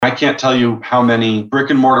I can't tell you how many brick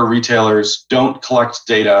and mortar retailers don't collect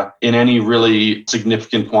data in any really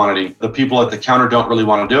significant quantity. The people at the counter don't really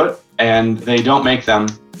want to do it, and they don't make them.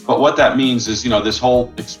 But what that means is, this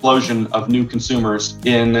whole explosion of new consumers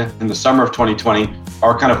in the summer of 2020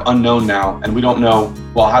 are kind of unknown now. And we don't know,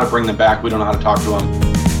 how to bring them back. We don't know how to talk to them.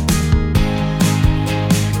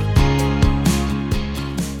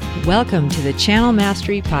 Welcome to the Channel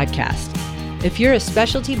Mastery Podcast. If you're a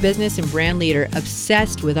specialty business and brand leader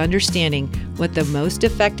obsessed with understanding what the most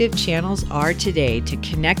effective channels are today to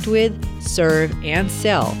connect with, serve, and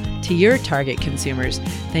sell to your target consumers,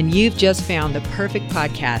 then you've just found the perfect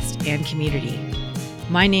podcast and community.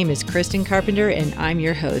 My name is Kristen Carpenter, and I'm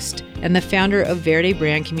your host and the founder of Verde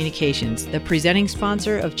Brand Communications, the presenting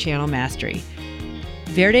sponsor of Channel Mastery.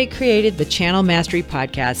 Verde created the Channel Mastery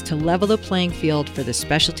Podcast to level the playing field for the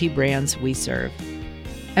specialty brands we serve.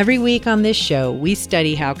 Every week on this show, we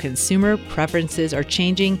study how consumer preferences are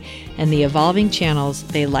changing and the evolving channels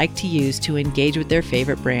they like to use to engage with their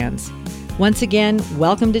favorite brands. Once again,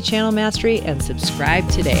 welcome to Channel Mastery and subscribe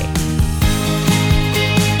today.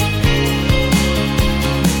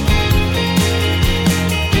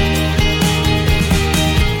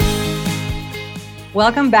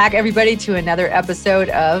 Welcome back, everybody, to another episode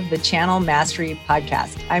of the Channel Mastery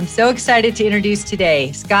Podcast. I'm so excited to introduce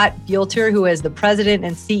today Scott Buelter, who is the president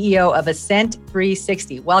and CEO of Ascent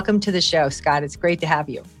 360. Welcome to the show, Scott. It's great to have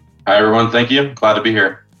you. Hi, everyone. Thank you. Glad to be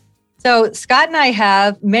here. So Scott and I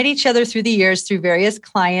have met each other through the years through various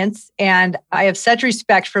clients, and I have such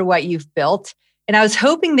respect for what you've built. And I was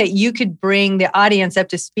hoping that you could bring the audience up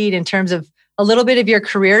to speed in terms of a little bit of your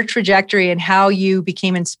career trajectory and how you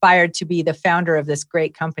became inspired to be the founder of this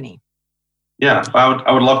great company. Yeah,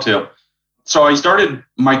 I would love to. So I started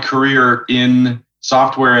my career in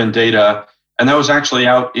software and data, and that was actually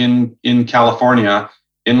out in California,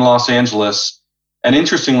 in Los Angeles. And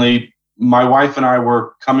interestingly, my wife and I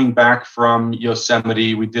were coming back from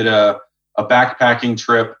Yosemite. We did a backpacking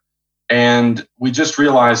trip, and we just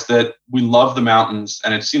realized that we love the mountains,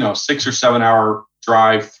 and it's 6 or 7 hour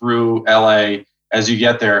drive through LA as you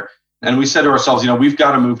get there. And we said to ourselves, we've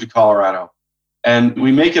got to move to Colorado. And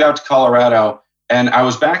we make it out to Colorado. And I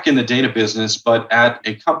was back in the data business, but at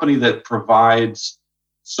a company that provides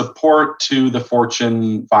support to the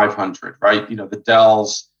Fortune 500, right? The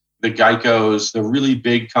Dells, the Geicos, the really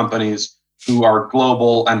big companies who are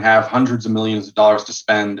global and have hundreds of millions of dollars to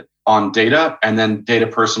spend on data and then data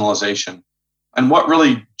personalization. And what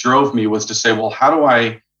really drove me was to say, how do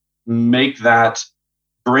I bring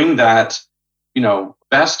that,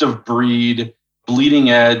 best of breed,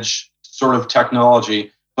 bleeding edge sort of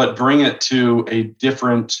technology, but bring it to a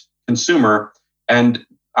different consumer. And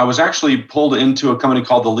I was actually pulled into a company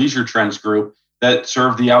called the Leisure Trends Group that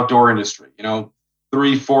served the outdoor industry,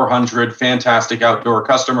 300-400 fantastic outdoor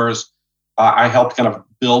customers. I helped kind of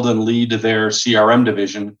build and lead their CRM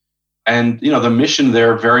division. And, the mission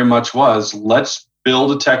there very much was, let's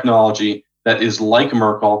build a technology that is like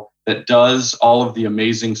Merkle, that does all of the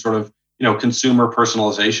amazing sort of, consumer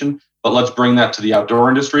personalization, but let's bring that to the outdoor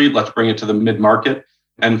industry. Let's bring it to the mid-market.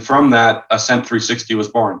 And from that, Ascent 360 was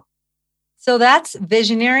born. So that's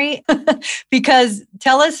visionary because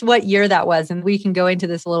tell us what year that was, and we can go into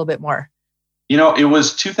this a little bit more. It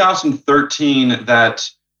was 2013 that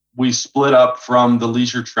we split up from the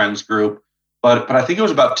Leisure Trends Group, but I think it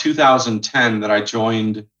was about 2010 that I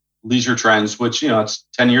joined Leisure Trends, which, it's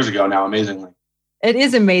 10 years ago now, amazingly. It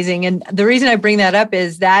is amazing. And the reason I bring that up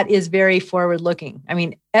is that is very forward looking. I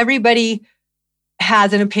mean, everybody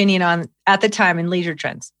has an opinion on, at the time, in Leisure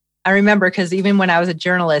Trends. I remember because even when I was a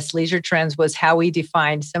journalist, Leisure Trends was how we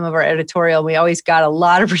defined some of our editorial. We always got a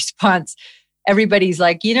lot of response. Everybody's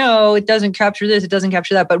like, it doesn't capture this, it doesn't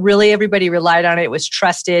capture that. But really, everybody relied on it. It was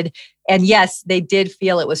trusted. And yes, they did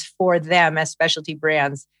feel it was for them as specialty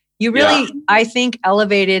brands. You really, I think,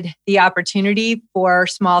 elevated the opportunity for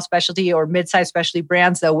small specialty or mid-sized specialty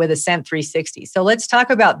brands, though, with Ascent 360. So let's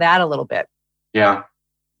talk about that a little bit. Yeah.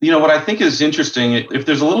 What I think is interesting, if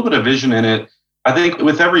there's a little bit of vision in it, I think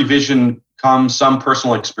with every vision comes some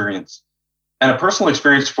personal experience. And a personal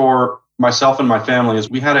experience for myself and my family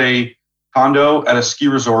is we had a condo at a ski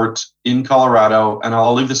resort in Colorado, and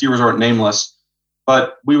I'll leave the ski resort nameless,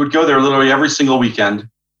 but we would go there literally every single weekend.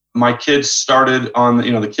 My kids started on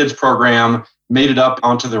the kids program, made it up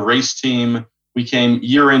onto the race team. We came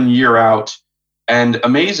year in, year out. And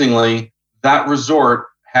amazingly, that resort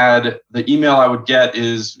had the email I would get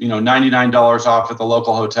is, $99 off at the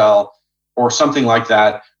local hotel or something like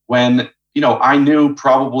that. When, I knew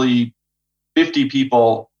probably 50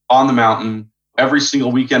 people on the mountain every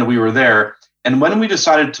single weekend we were there. And when we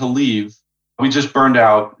decided to leave, We just burned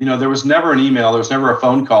out. There was never an email, there was never a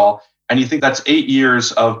phone call. And you think that's 8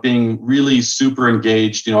 years of being really super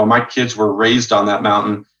engaged. My kids were raised on that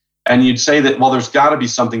mountain. And you'd say that, well, there's got to be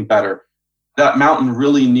something better. That mountain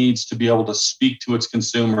really needs to be able to speak to its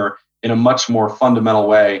consumer in a much more fundamental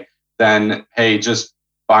way than, hey, just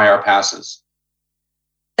buy our passes.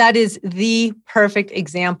 That is the perfect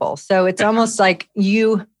example. So it's almost like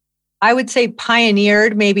you, I would say,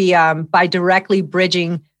 pioneered maybe by directly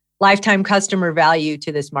bridging lifetime customer value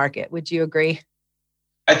to this market. Would you agree?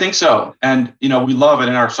 I think so. And, we love it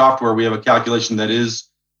in our software. We have a calculation that is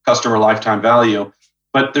customer lifetime value.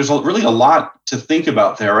 But there's really a lot to think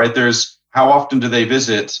about there, right? There's how often do they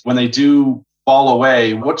visit? When they do fall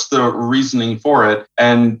away, what's the reasoning for it?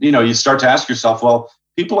 And, you start to ask yourself, well,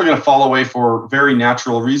 people are going to fall away for very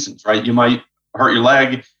natural reasons, right? You might hurt your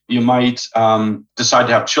leg. You might decide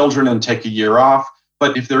to have children and take a year off.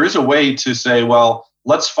 But if there is a way to say, well,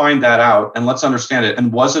 let's find that out and let's understand it.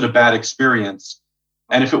 And was it a bad experience?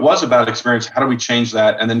 And if it was a bad experience, how do we change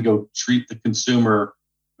that and then go treat the consumer,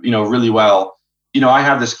 really well? I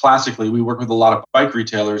have this classically, we work with a lot of bike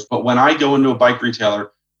retailers, but when I go into a bike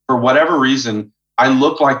retailer, for whatever reason, I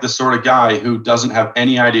look like the sort of guy who doesn't have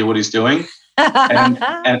any idea what he's doing. and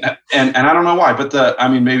I don't know why, but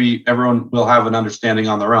maybe everyone will have an understanding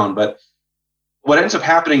on their own. But what ends up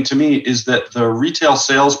happening to me is that the retail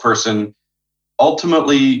salesperson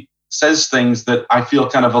ultimately says things that I feel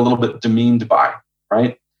kind of a little bit demeaned by,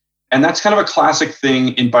 right? And that's kind of a classic thing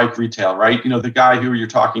in bike retail, right? The guy who you're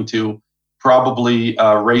talking to probably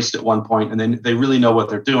raced at one point and then they really know what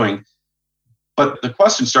they're doing. But the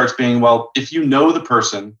question starts being, well, if you know the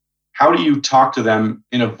person, how do you talk to them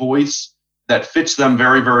in a voice that fits them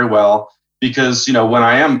very, very well? Because, when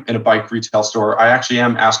I am in a bike retail store, I actually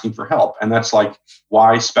am asking for help. And that's like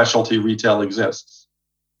why specialty retail exists.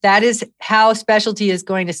 That is how specialty is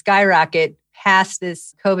going to skyrocket past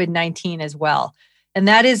this COVID-19 as well. And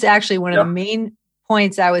that is actually one of the main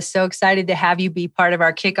points I was so excited to have you be part of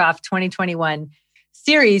our Kickoff 2021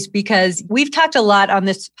 series, because we've talked a lot on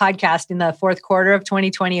this podcast in the fourth quarter of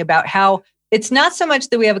 2020 about how it's not so much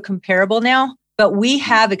that we have a comparable now, but we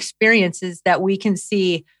have experiences that we can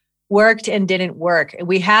see worked and didn't work.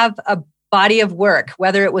 We have a body of work,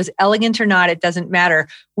 whether it was elegant or not, it doesn't matter.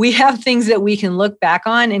 We have things that we can look back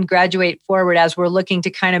on and graduate forward as we're looking to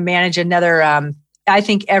kind of manage another. I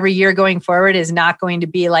think every year going forward is not going to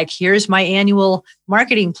be like, here's my annual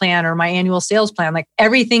marketing plan or my annual sales plan. Like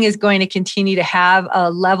everything is going to continue to have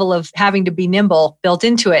a level of having to be nimble built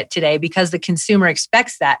into it today because the consumer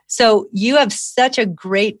expects that. So you have such a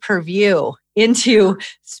great purview into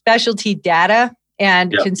specialty data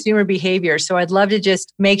and consumer behavior. So I'd love to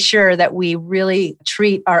just make sure that we really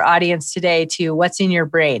treat our audience today to what's in your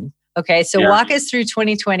brain. Okay, so walk us through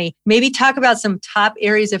 2020. Maybe talk about some top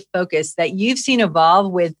areas of focus that you've seen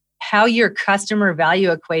evolve with how your customer value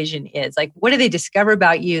equation is. Like, what did they discover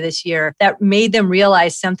about you this year that made them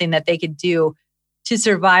realize something that they could do to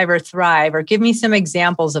survive or thrive? Or give me some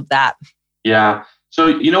examples of that. Yeah.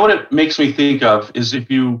 So, what it makes me think of is if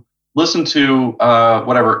you listen to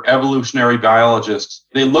evolutionary biologists,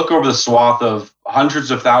 they look over the swath of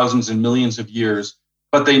hundreds of thousands and millions of years,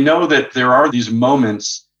 but they know that there are these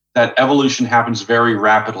moments that evolution happens very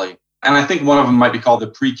rapidly. And I think one of them might be called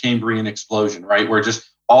the Precambrian explosion, right? Where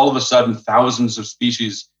just all of a sudden thousands of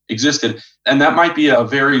species existed. And that might be a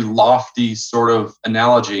very lofty sort of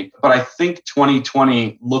analogy. But I think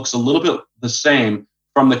 2020 looks a little bit the same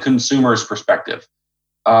from the consumer's perspective.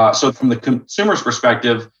 So from the consumer's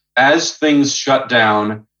perspective, as things shut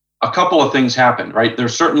down, a couple of things happened, right?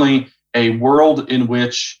 There's certainly a world in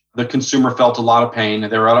which the consumer felt a lot of pain.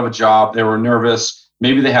 They were out of a job. They were nervous.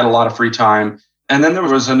 Maybe they had a lot of free time. And then there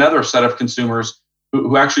was another set of consumers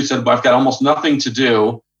who actually said, well, I've got almost nothing to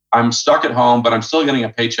do. I'm stuck at home, but I'm still getting a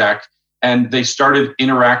paycheck. And they started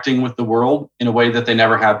interacting with the world in a way that they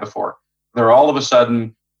never had before. They're all of a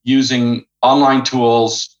sudden using online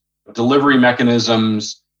tools, delivery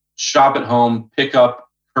mechanisms, shop at home, pick up,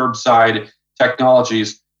 curbside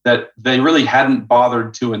technologies that they really hadn't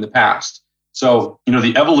bothered to in the past. So,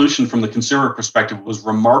 the evolution from the consumer perspective was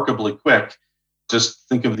remarkably quick. Just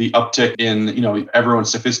think of the uptick in,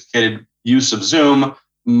 everyone's sophisticated use of Zoom.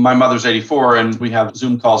 My mother's 84 and we have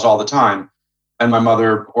Zoom calls all the time. And my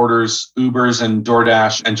mother orders Ubers and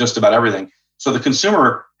DoorDash and just about everything. So the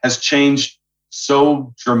consumer has changed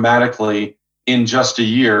so dramatically in just a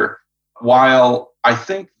year, while I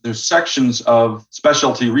think there's sections of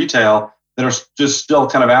specialty retail that are just still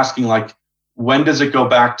kind of asking, like, when does it go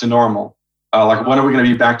back to normal? When are we going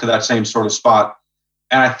to be back to that same sort of spot?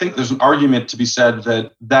 And I think there's an argument to be said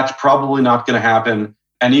that that's probably not going to happen.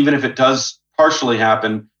 And even if it does partially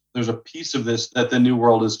happen, there's a piece of this that the new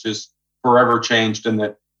world is just forever changed, and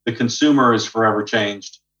that the consumer is forever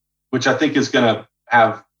changed, which I think is going to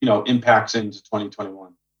have, impacts into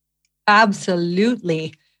 2021.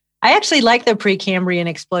 Absolutely. I actually like the Precambrian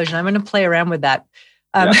explosion. I'm going to play around with that.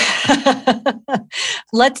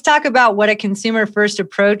 Let's talk about what a consumer first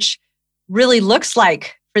approach really looks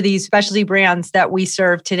like for these specialty brands that we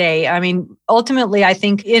serve today. I mean, ultimately, I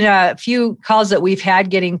think in a few calls that we've had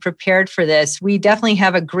getting prepared for this, we definitely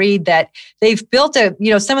have agreed that they've built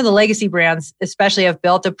some of the legacy brands especially have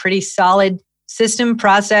built a pretty solid system,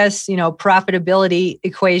 process, profitability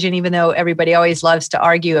equation, even though everybody always loves to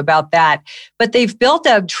argue about that. But they've built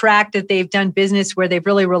a track that they've done business where they've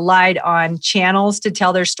really relied on channels to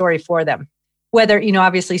tell their story for them. Whether,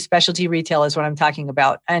 obviously specialty retail is what I'm talking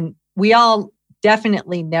about. And we all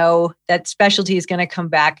definitely know that specialty is going to come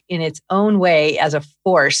back in its own way as a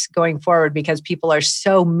force going forward, because people are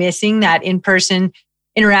so missing that in-person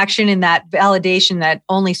interaction and that validation that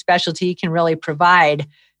only specialty can really provide.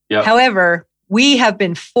 Yep. However, we have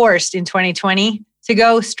been forced in 2020 to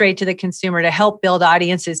go straight to the consumer to help build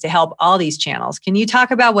audiences, to help all these channels. Can you talk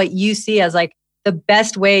about what you see as like the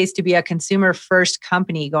best ways to be a consumer first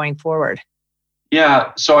company going forward?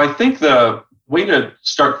 Yeah. So I think the way to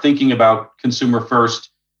start thinking about consumer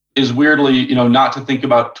first is weirdly, not to think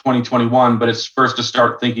about 2021, but it's first to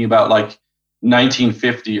start thinking about like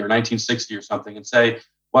 1950 or 1960 or something and say,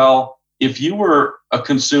 well, if you were a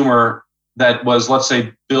consumer that was, let's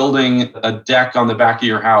say, building a deck on the back of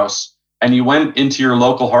your house and you went into your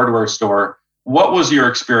local hardware store, what was your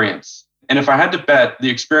experience? And if I had to bet, the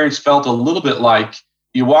experience felt a little bit like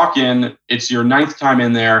you walk in, it's your 9th time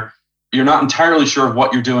in there, you're not entirely sure of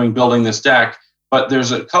what you're doing building this deck, but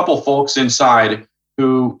there's a couple folks inside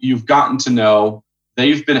who you've gotten to know.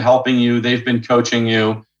 They've been helping you. They've been coaching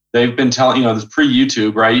you. They've been telling, this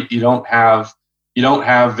pre-YouTube, right? You don't have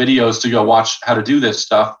videos to go watch how to do this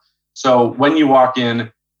stuff. So when you walk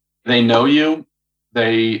in, they know you,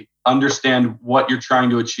 they understand what you're trying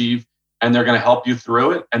to achieve, and they're going to help you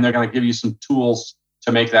through it, and they're going to give you some tools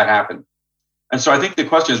to make that happen. And so I think the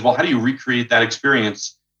question is, well, how do you recreate that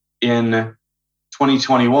experience in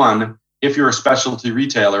 2021 if you're a specialty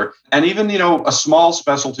retailer? And even, a small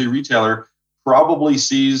specialty retailer probably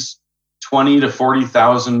sees 20 to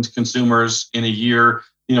 40,000 consumers in a year.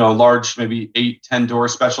 Large, maybe 8-10 door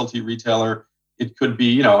specialty retailer, it could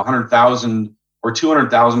be 100,000 or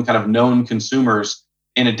 200,000 kind of known consumers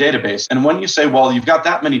in a database. And when you say, well, you've got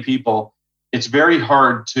that many people, it's very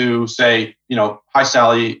hard to say, hi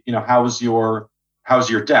Sally, how's your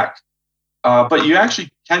deck? But you actually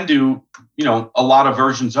can do, a lot of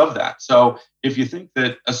versions of that. So if you think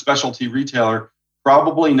that a specialty retailer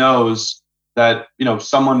probably knows that,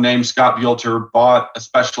 someone named Scott Buelter bought a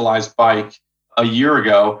Specialized bike a year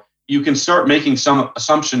ago, you can start making some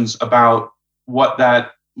assumptions about what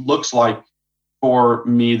that looks like for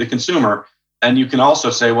me, the consumer. And you can also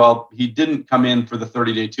say, well, he didn't come in for the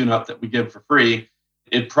 30-day tune-up that we give for free.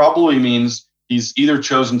 It probably means he's either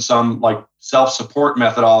chosen some like self-support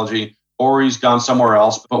methodology or he's gone somewhere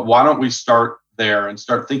else. But why don't we start there and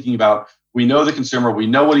start thinking about, we know the consumer, we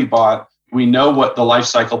know what he bought, we know what the life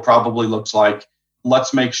cycle probably looks like.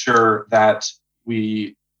 Let's make sure that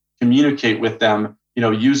we communicate with them,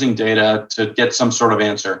 using data to get some sort of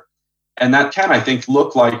answer. And that can, I think,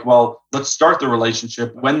 look like, well, let's start the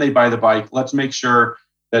relationship when they buy the bike. Let's make sure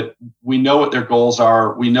that we know what their goals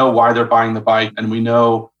are. We know why they're buying the bike and we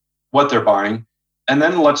know what they're buying. And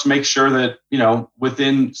then let's make sure that,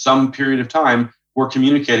 within some period of time, we're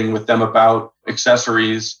communicating with them about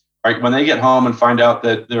accessories, right? When they get home and find out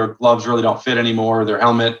that their gloves really don't fit anymore, their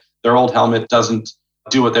old helmet doesn't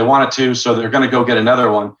do what they want it to, so they're going to go get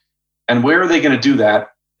another one. And where are they going to do that?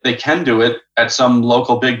 They can do it at some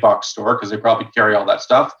local big box store because they probably carry all that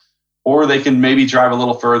stuff, or they can maybe drive a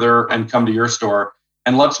little further and come to your store.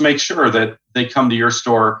 And let's make sure that they come to your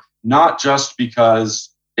store, not just because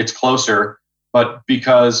it's closer, but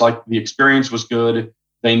because like the experience was good.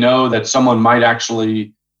 They know that someone might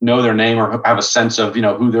actually know their name or have a sense of,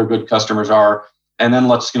 who their good customers are. And then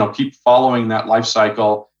let's, keep following that life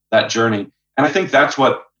cycle, that journey. And I think that's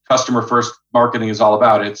what customer first marketing is all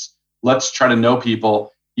about. It's let's try to know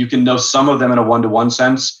people. You can know some of them in a one-to-one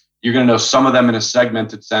sense. You're going to know some of them in a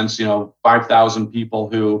segmented sense, 5,000 people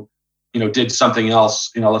who, did something else,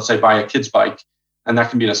 let's say buy a kid's bike, and that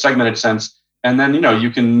can be in a segmented sense. And then,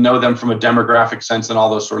 you can know them from a demographic sense and all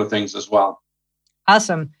those sort of things as well.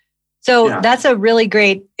 Awesome. So That's a really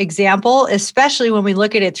great example, especially when we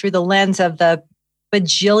look at it through the lens of the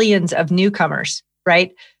bajillions of newcomers,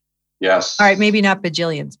 right? Yes. All right, maybe not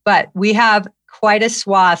bajillions, but we have quite a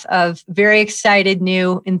swath of very excited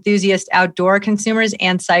new enthusiast outdoor consumers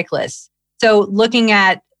and cyclists. So looking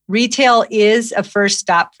at retail is a first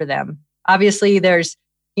stop for them. Obviously, there's,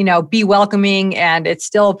 be welcoming, and it's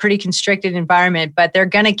still a pretty constricted environment, but they're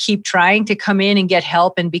going to keep trying to come in and get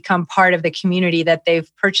help and become part of the community that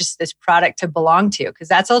they've purchased this product to belong to. Because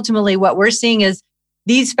that's ultimately what we're seeing is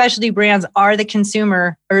these specialty brands are the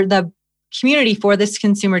consumer or the community for this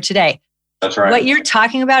consumer today. That's right. What you're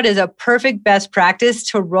talking about is a perfect best practice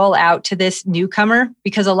to roll out to this newcomer,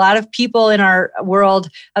 because a lot of people in our world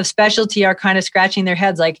of specialty are kind of scratching their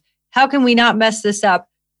heads like, how can we not mess this up?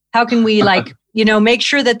 How can we make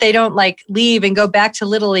sure that they don't leave and go back to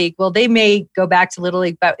Little League? Well, they may go back to Little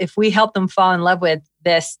League, but if we help them fall in love with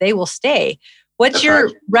this, they will stay. What's That's your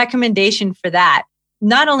right. recommendation for that?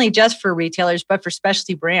 Not only just for retailers, but for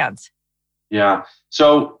specialty brands. Yeah.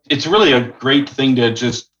 So it's really a great thing to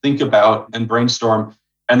just think about and brainstorm.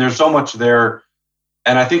 And there's so much there.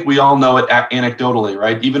 And I think we all know it anecdotally,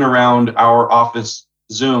 right? Even around our office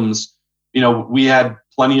Zooms, we had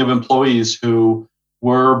plenty of employees who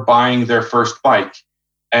were buying their first bike,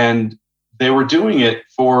 and they were doing it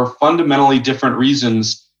for fundamentally different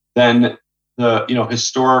reasons than the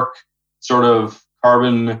historic sort of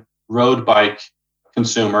carbon road bike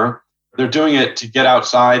consumer. They're doing it to get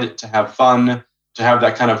outside, to have fun, to have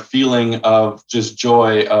that kind of feeling of just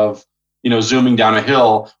joy of zooming down a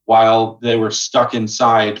hill while they were stuck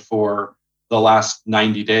inside for the last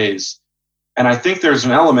 90 days. And I think there's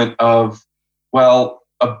an element of,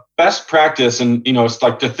 a best practice, and it's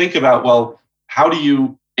like to think about, how do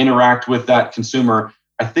you interact with that consumer?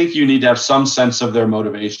 I think you need to have some sense of their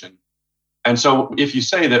motivation. And so if you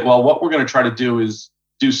say that, what we're going to try to do is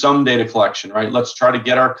do some data collection, right? Let's try to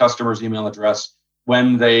get our customer's email address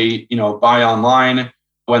when they, buy online,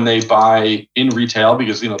 when they buy in retail,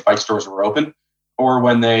 because, bike stores were open, or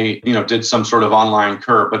when they, did some sort of online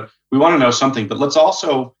curb. But we want to know something, but let's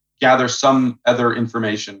also gather some other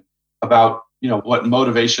information about what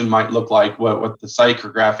motivation might look like, what the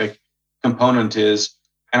psychographic component is.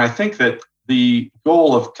 And I think that the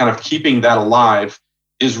goal of kind of keeping that alive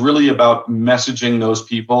is really about messaging those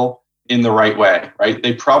people in the right way, right?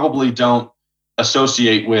 They probably don't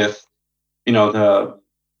associate with, the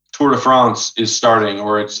Tour de France is starting,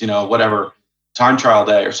 or it's, whatever, time trial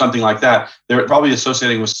day or something like that. They're probably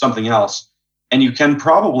associating with something else. And you can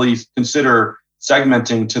probably consider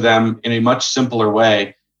segmenting to them in a much simpler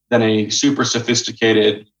way than a super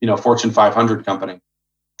sophisticated, Fortune 500 company.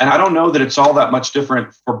 And I don't know that it's all that much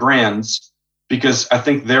different for brands, because I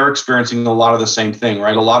think they're experiencing a lot of the same thing,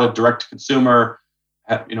 right? A lot of direct to consumer,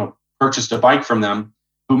 purchased a bike from them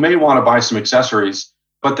who may want to buy some accessories,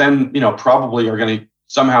 but then, probably are going to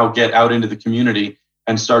somehow get out into the community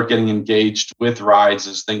and start getting engaged with rides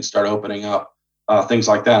as things start opening up, things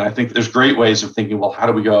like that. And I think there's great ways of thinking, how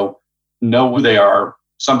do we go know who they are,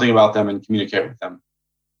 something about them, and communicate with them?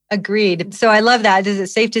 Agreed. So I love that. Is it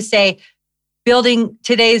safe to say building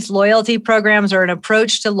today's loyalty programs, or an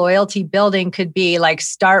approach to loyalty building, could be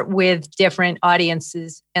start with different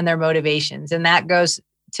audiences and their motivations? And that goes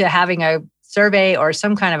to having a survey or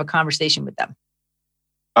some kind of a conversation with them.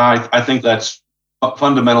 I think that's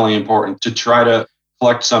fundamentally important, to try to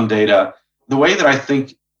collect some data. The way that I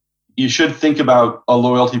think you should think about a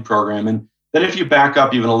loyalty program, and then if you back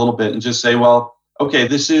up even a little bit and just say, okay,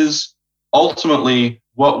 this is ultimately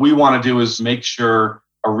what we want to do, is make sure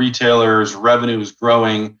a retailer's revenue is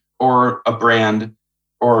growing, or a brand,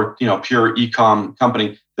 or pure e-com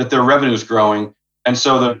company, that their revenue is growing. And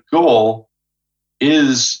so the goal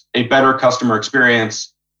is a better customer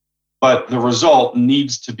experience, but the result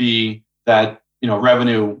needs to be that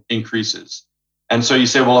revenue increases. And so you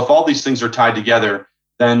say, if all these things are tied together,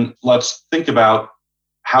 then let's think about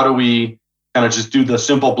how do we kind of just do the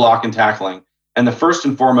simple block and tackling. And the first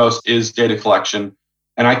and foremost is data collection.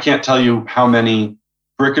 And I can't tell you how many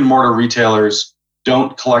brick and mortar retailers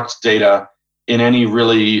don't collect data in any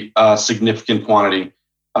really significant quantity.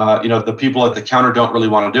 The people at the counter don't really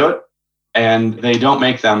want to do it, and they don't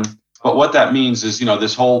make them. But what that means is,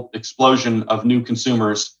 this whole explosion of new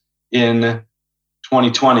consumers in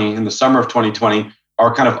 2020, in the summer of 2020,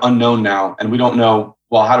 are kind of unknown now. And we don't know,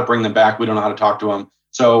 how to bring them back. We don't know how to talk to them.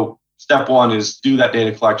 So step one is do that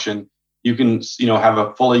data collection. You can, have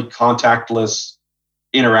a fully contactless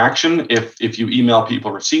interaction if you email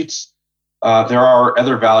people receipts. There are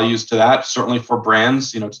other values to that, certainly for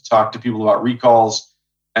brands, to talk to people about recalls,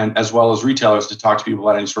 and as well as retailers to talk to people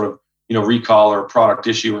about any sort of, recall or product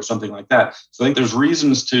issue or something like that. So I think there's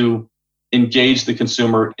reasons to engage the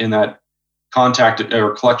consumer in that contact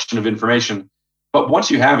or collection of information. But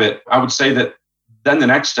once you have it, I would say that then the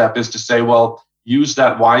next step is to say, use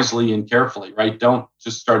that wisely and carefully, right? Don't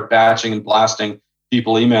just start batching and blasting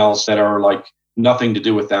people emails that are like nothing to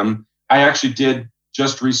do with them. I actually did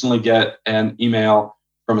just recently get an email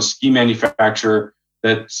from a ski manufacturer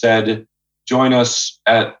that said, join us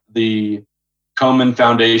at the Komen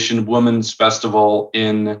Foundation Women's Festival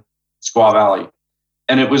in Squaw Valley.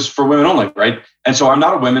 And it was for women only, right? And so I'm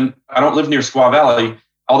not a woman. I don't live near Squaw Valley,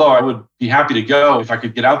 although I would be happy to go if I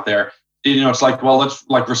could get out there. It's like, well, let's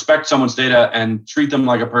like respect someone's data and treat them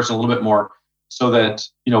like a person a little bit more so that,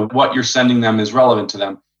 what you're sending them is relevant to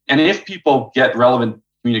them. And if people get relevant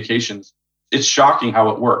communications, it's shocking how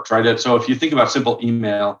it works, right? So if you think about simple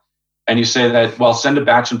email and you say that, well, send a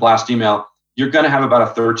batch and blast email, you're going to have about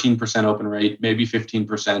a 13% open rate, maybe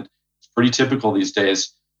 15%. It's pretty typical these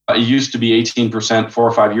days. It used to be 18% 4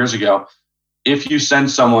 or 5 years ago. If you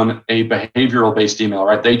send someone a behavioral based email,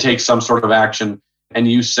 right, they take some sort of action and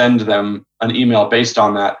you send them an email based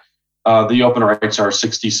on that, the open rates are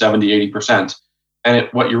 60, 70, 80%. And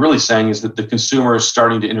what you're really saying is that the consumer is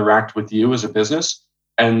starting to interact with you as a business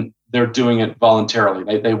and they're doing it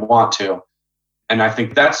voluntarily. They want to. And I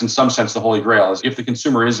think that's in some sense the holy grail is if the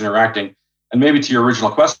consumer is interacting. And maybe to your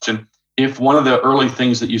original question, if one of the early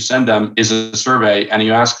things that you send them is a survey and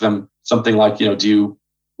you ask them something like, do you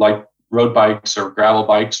like road bikes or gravel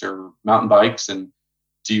bikes or mountain bikes? And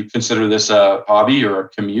do you consider this a hobby or a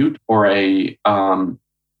commute or a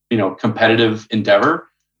competitive endeavor?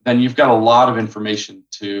 Then you've got a lot of information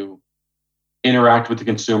to interact with the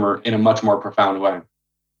consumer in a much more profound way.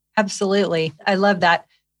 Absolutely. I love that.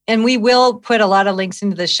 And we will put a lot of links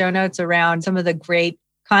into the show notes around some of the great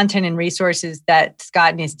content and resources that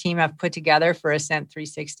Scott and his team have put together for Ascent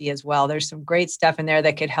 360 as well. There's some great stuff in there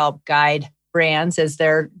that could help guide brands as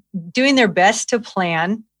they're doing their best to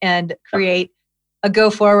plan and create a go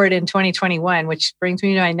forward in 2021, which brings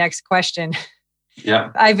me to my next question.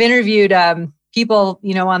 Yeah. I've interviewed people,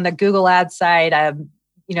 on the Google Ads side,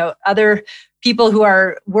 other people who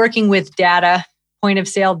are working with data, point of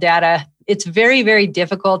sale data. It's very, very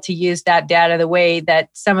difficult to use that data the way that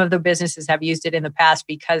some of the businesses have used it in the past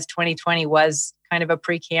because 2020 was kind of a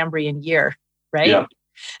Precambrian year, right? Yeah.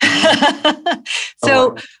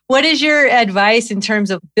 So what is your advice in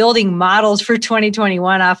terms of building models for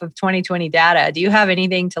 2021 off of 2020 data? Do you have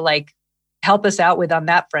anything to help us out with on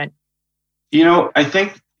that front? I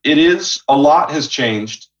think a lot has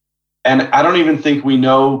changed. And I don't even think we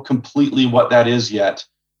know completely what that is yet.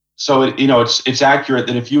 So, it's accurate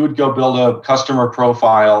that if you would go build a customer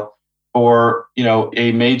profile for,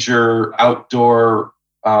 a major outdoor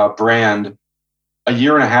brand a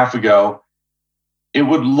year and a half ago, it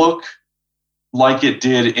would look like it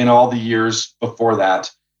did in all the years before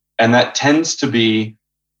that. And that tends to be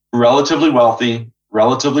relatively wealthy,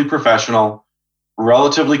 relatively professional,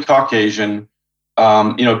 relatively Caucasian,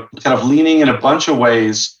 kind of leaning in a bunch of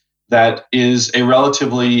ways that is a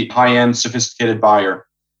relatively high-end, sophisticated buyer.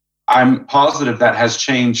 I'm positive that has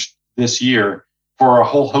changed this year for a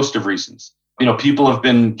whole host of reasons. People have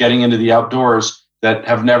been getting into the outdoors that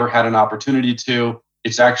have never had an opportunity to.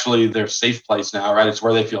 It's actually their safe place now, right? It's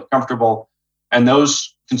where they feel comfortable. And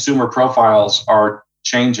those consumer profiles are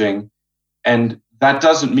changing. And that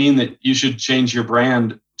doesn't mean that you should change your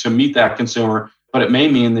brand to meet that consumer, but it may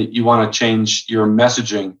mean that you want to change your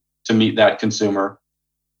messaging to meet that consumer.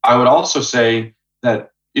 I would also say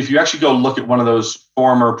that if you actually go look at one of those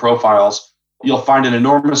former profiles, you'll find an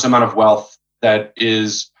enormous amount of wealth that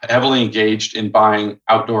is heavily engaged in buying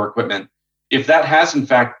outdoor equipment. If that has in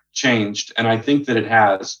fact changed, and I think that it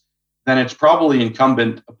has, then it's probably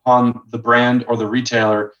incumbent upon the brand or the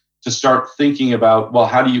retailer to start thinking about, well,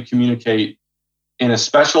 how do you communicate in a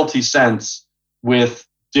specialty sense with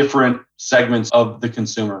different segments of the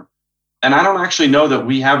consumer? And I don't actually know that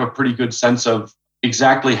we have a pretty good sense of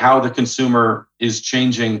exactly how the consumer is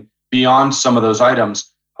changing beyond some of those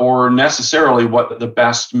items, or necessarily what the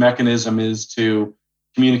best mechanism is to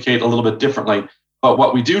communicate a little bit differently. But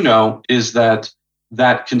what we do know is that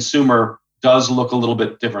that consumer does look a little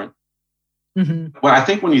bit different. Mm-hmm.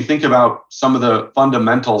 When you think about some of the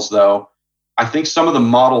fundamentals, though, I think some of the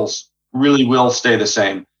models really will stay the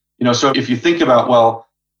same. So if you think about, well,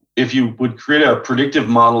 if you would create a predictive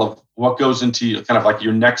model of what goes into kind of like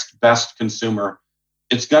your next best consumer,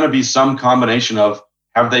 it's going to be some combination of,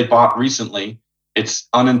 have they bought recently? It's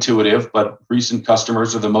unintuitive, but recent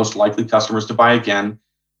customers are the most likely customers to buy again.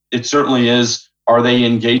 It certainly is, are they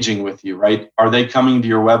engaging with you, right? Are they coming to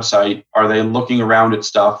your website? Are they looking around at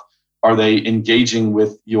stuff? Are they engaging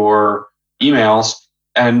with your emails?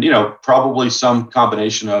 And, probably some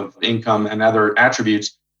combination of income and other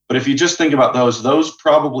attributes. But if you just think about those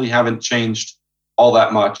probably haven't changed all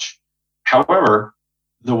that much. However,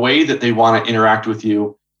 the way that they want to interact with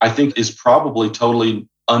you, I think, is probably totally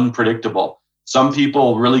unpredictable. Some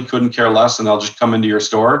people really couldn't care less and they'll just come into your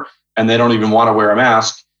store and they don't even want to wear a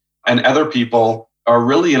mask. And other people are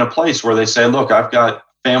really in a place where they say, look, I've got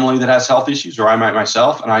family that has health issues, or I might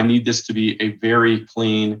myself, and I need this to be a very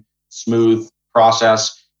clean, smooth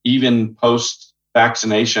process, even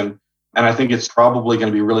post-vaccination. And I think it's probably going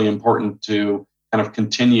to be really important to kind of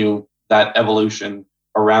continue that evolution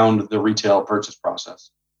around the retail purchase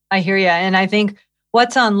process. I hear you. And I think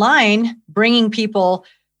what's online, bringing people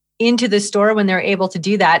into the store when they're able to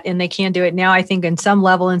do that, and they can do it now, I think in some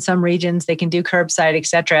level, in some regions, they can do curbside, et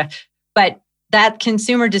cetera. But that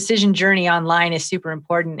consumer decision journey online is super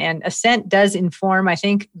important. And Ascent does inform, I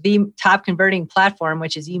think, the top converting platform,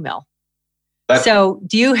 which is email. So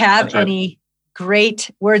do you have any great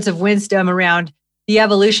words of wisdom around the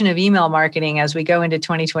evolution of email marketing as we go into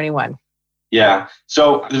 2021? Yeah.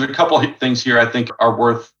 So there's a couple of things here I think are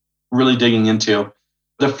worth really digging into.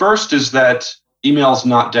 The first is that email's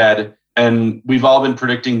not dead. And we've all been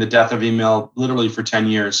predicting the death of email literally for 10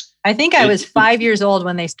 years. I think I was 5 years old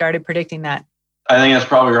when they started predicting that. I think that's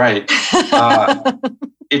probably right.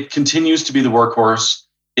 It continues to be the workhorse.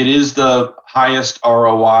 It is the highest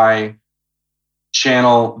ROI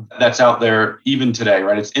channel that's out there even today,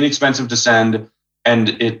 right? It's inexpensive to send and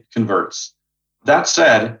it converts. That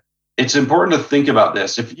said, it's important to think about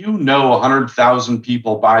this. If you know 100,000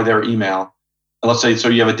 people by their email, let's say, so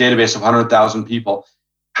you have a database of 100,000 people,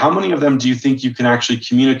 how many of them do you think you can actually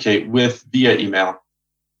communicate with via email?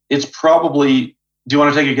 It's probably, do you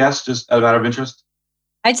want to take a guess just out of interest?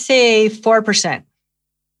 I'd say 4%.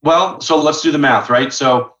 Well, so let's do the math, right?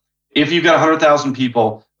 So if you've got 100,000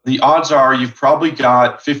 people, the odds are you've probably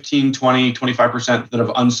got 15, 20, 25% that have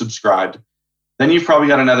unsubscribed. Then you've probably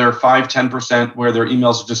got another 5, 10% where their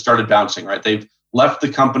emails have just started bouncing, right? They've left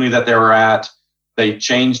the company that they were at. They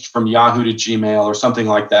changed from Yahoo to Gmail or something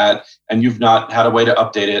like that, and you've not had a way to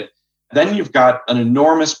update it. Then you've got an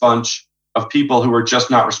enormous bunch of people who are just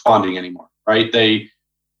not responding anymore, right? They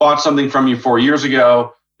bought something from you 4 years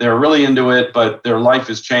ago. They're really into it, but their life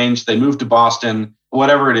has changed. They moved to Boston,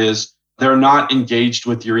 whatever it is. They're not engaged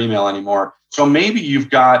with your email anymore. So maybe you've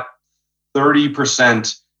got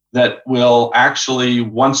 30% that will actually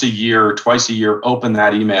once a year or twice a year open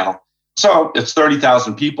that email. So it's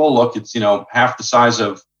 30,000 people. Look, it's half the size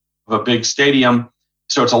of a big stadium.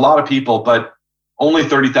 So it's a lot of people, but only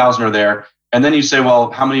 30,000 are there. And then you say,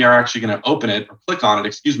 well, how many are actually going to open it or click on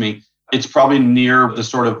it? It's probably near the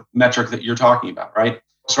sort of metric that you're talking about, right?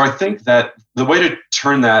 So I think that the way to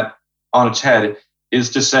turn that on its head is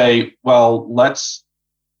to say, well, let's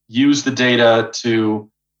use the data to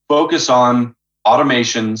focus on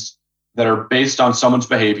automations that are based on someone's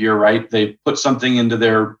behavior, right? They put something into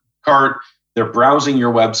their cart, they're browsing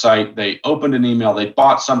your website, they opened an email, they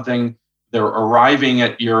bought something, they're arriving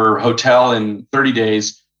at your hotel in 30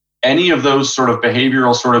 days. Any of those sort of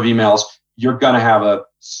behavioral sort of emails, you're going to have a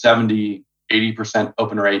 70, 80%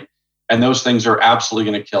 open rate. And those things are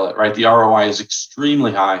absolutely going to kill it, right? The ROI is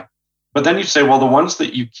extremely high. But then you say, well, the ones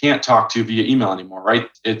that you can't talk to via email anymore, right?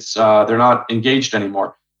 It's they're not engaged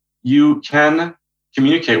anymore. You can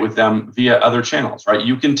communicate with them via other channels, right?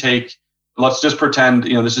 You can take, let's just pretend,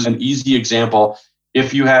 this is an easy example.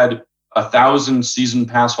 If you had 1,000 season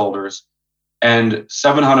pass holders and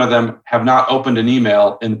 700 of them have not opened an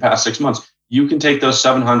email in the past 6 months, you can take those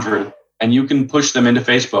 700 and you can push them into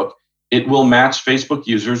Facebook. It will match Facebook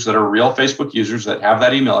users that are real Facebook users that have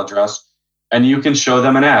that email address, and you can show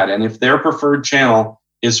them an ad. And if their preferred channel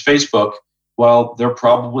is Facebook, well, they're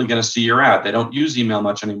probably going to see your ad. They don't use email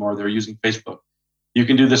much anymore. They're using Facebook. You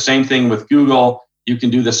can do the same thing with Google. You can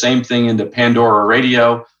do the same thing into Pandora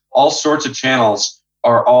Radio. All sorts of channels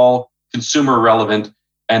are all consumer relevant,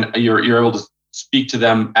 and you're able to speak to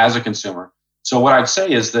them as a consumer. So what I'd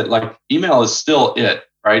say is that email is still it,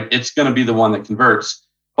 right? It's going to be the one that converts,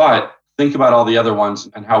 but think about all the other ones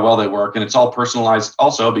and how well they work. And it's all personalized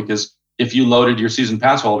also, because if you loaded your season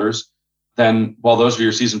pass holders, then, well, those are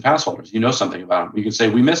your season pass holders. You know something about them. You can say,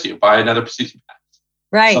 we miss you, buy another season pass.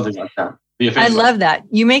 Right. Something like that. I love that.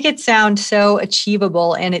 You make it sound so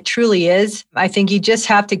achievable, and it truly is. I think you just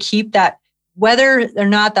have to keep that, whether or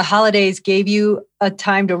not the holidays gave you a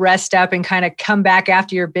time to rest up and kind of come back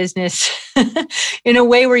after your business in a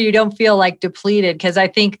way where you don't feel depleted. Because I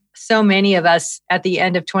think so many of us at the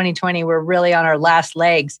end of 2020 were really on our last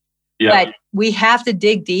legs. Yeah. But we have to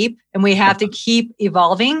dig deep and we have to keep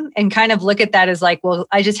evolving and kind of look at that as well,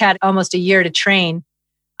 I just had almost a year to train.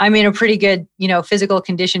 I'm in a pretty good, physical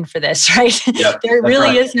condition for this, right? Yep, there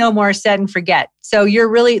really is no more set and forget. So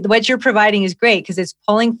what you're providing is great because it's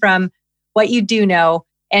pulling from what you do know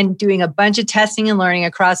and doing a bunch of testing and learning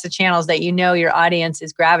across the channels that you know your audience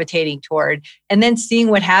is gravitating toward, and then seeing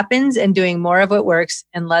what happens and doing more of what works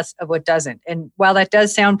and less of what doesn't. And while that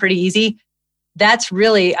does sound pretty easy, that's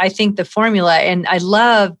really, I think, the formula. And I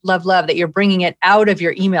love that you're bringing it out of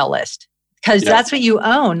your email list, because that's what you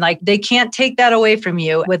own. Like, they can't take that away from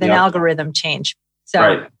you with an algorithm change. So,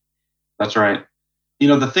 right. That's right.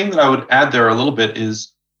 The thing that I would add there a little bit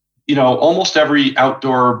is, almost every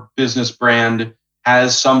outdoor business brand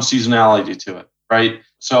has some seasonality to it, right?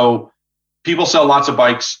 So people sell lots of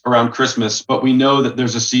bikes around Christmas, but we know that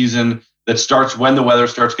there's a season that starts when the weather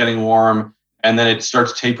starts getting warm, and then it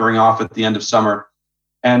starts tapering off at the end of summer.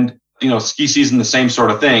 And, ski season, the same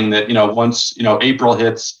sort of thing that, once, April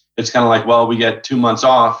hits, it's kind of like, well, we get 2 months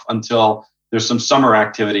off until there's some summer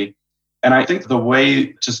activity. And I think the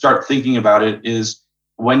way to start thinking about it is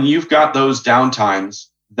when you've got those downtimes,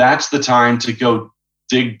 that's the time to go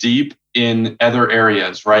dig deep in other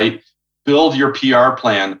areas, right? Build your PR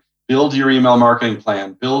plan, build your email marketing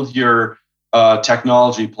plan, build your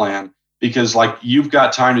technology plan, because you've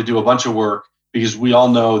got time to do a bunch of work, because we all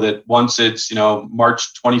know that once it's, March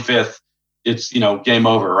 25th, it's, game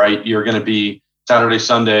over, right? You're going to be Saturday,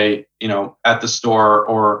 Sunday, at the store,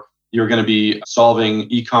 or you're going to be solving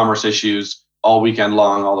e-commerce issues all weekend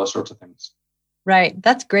long, all those sorts of things. Right.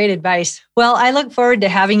 That's great advice. Well, I look forward to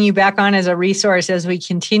having you back on as a resource as we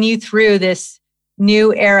continue through this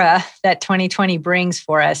new era that 2020 brings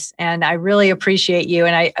for us. And I really appreciate you.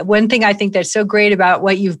 And one thing I think that's so great about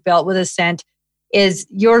what you've built with Ascent is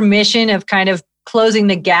your mission of kind of closing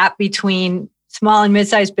the gap between small and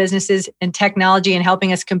mid-sized businesses and technology, and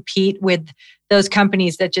helping us compete with those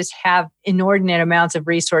companies that just have inordinate amounts of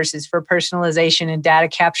resources for personalization and data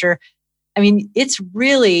capture. I mean,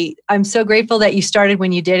 I'm so grateful that you started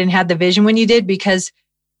when you did and had the vision when you did, because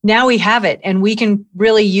now we have it and we can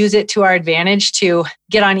really use it to our advantage to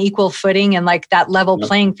get on equal footing and that level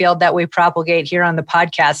playing field that we propagate here on the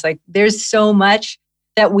podcast. There's so much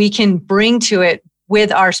that we can bring to it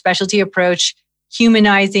with our specialty approach,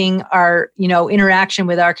 humanizing our, interaction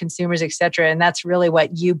with our consumers, et cetera. And that's really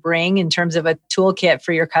what you bring in terms of a toolkit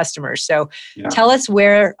for your customers. So tell us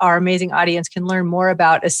where our amazing audience can learn more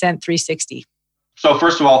about Ascent 360. So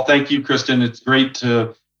first of all, thank you, Kristen. It's great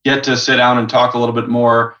to get to sit down and talk a little bit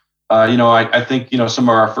more. I think, some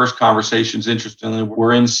of our first conversations, interestingly,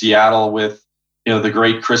 were in Seattle with, the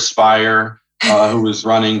great Chris Spire, who was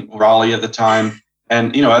running Raleigh at the time,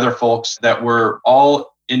 and, other folks that were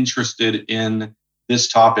all interested in this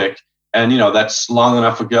topic. And, that's long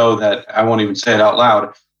enough ago that I won't even say it out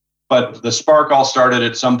loud. But the spark all started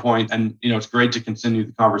at some point, and, it's great to continue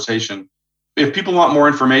the conversation. If people want more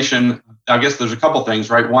information, I guess there's a couple things,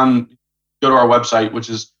 right? One, go to our website, which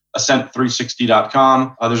is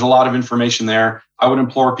ascent360.com. There's a lot of information there. I would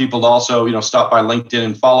implore people to also, stop by LinkedIn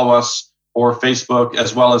and follow us, or Facebook,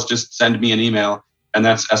 as well as just send me an email. And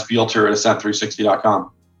that's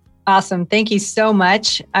sbulter@ascent360.com. Awesome. Thank you so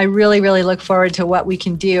much. I really, really look forward to what we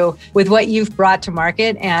can do with what you've brought to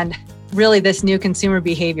market and really this new consumer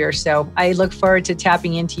behavior. So I look forward to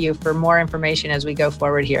tapping into you for more information as we go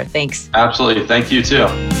forward here. Thanks. Absolutely. Thank you too.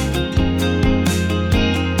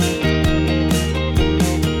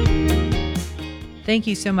 Thank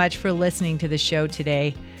you so much for listening to the show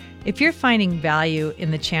today. If you're finding value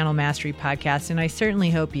in the Channel Mastery podcast, and I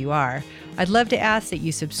certainly hope you are, I'd love to ask that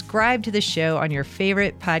you subscribe to the show on your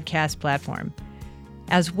favorite podcast platform,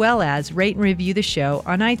 as well as rate and review the show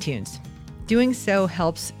on iTunes. Doing so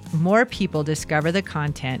helps more people discover the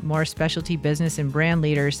content. More specialty business and brand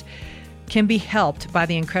leaders can be helped by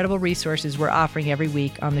the incredible resources we're offering every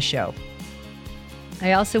week on the show.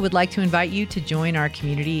 I also would like to invite you to join our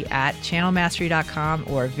community at channelmastery.com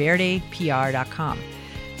or verdepr.com.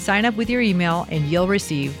 Sign up with your email and you'll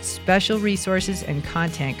receive special resources and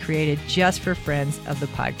content created just for friends of the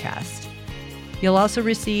podcast. You'll also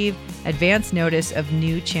receive advance notice of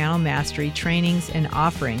new Channel Mastery trainings and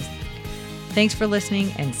offerings. Thanks for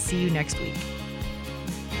listening, and see you next week.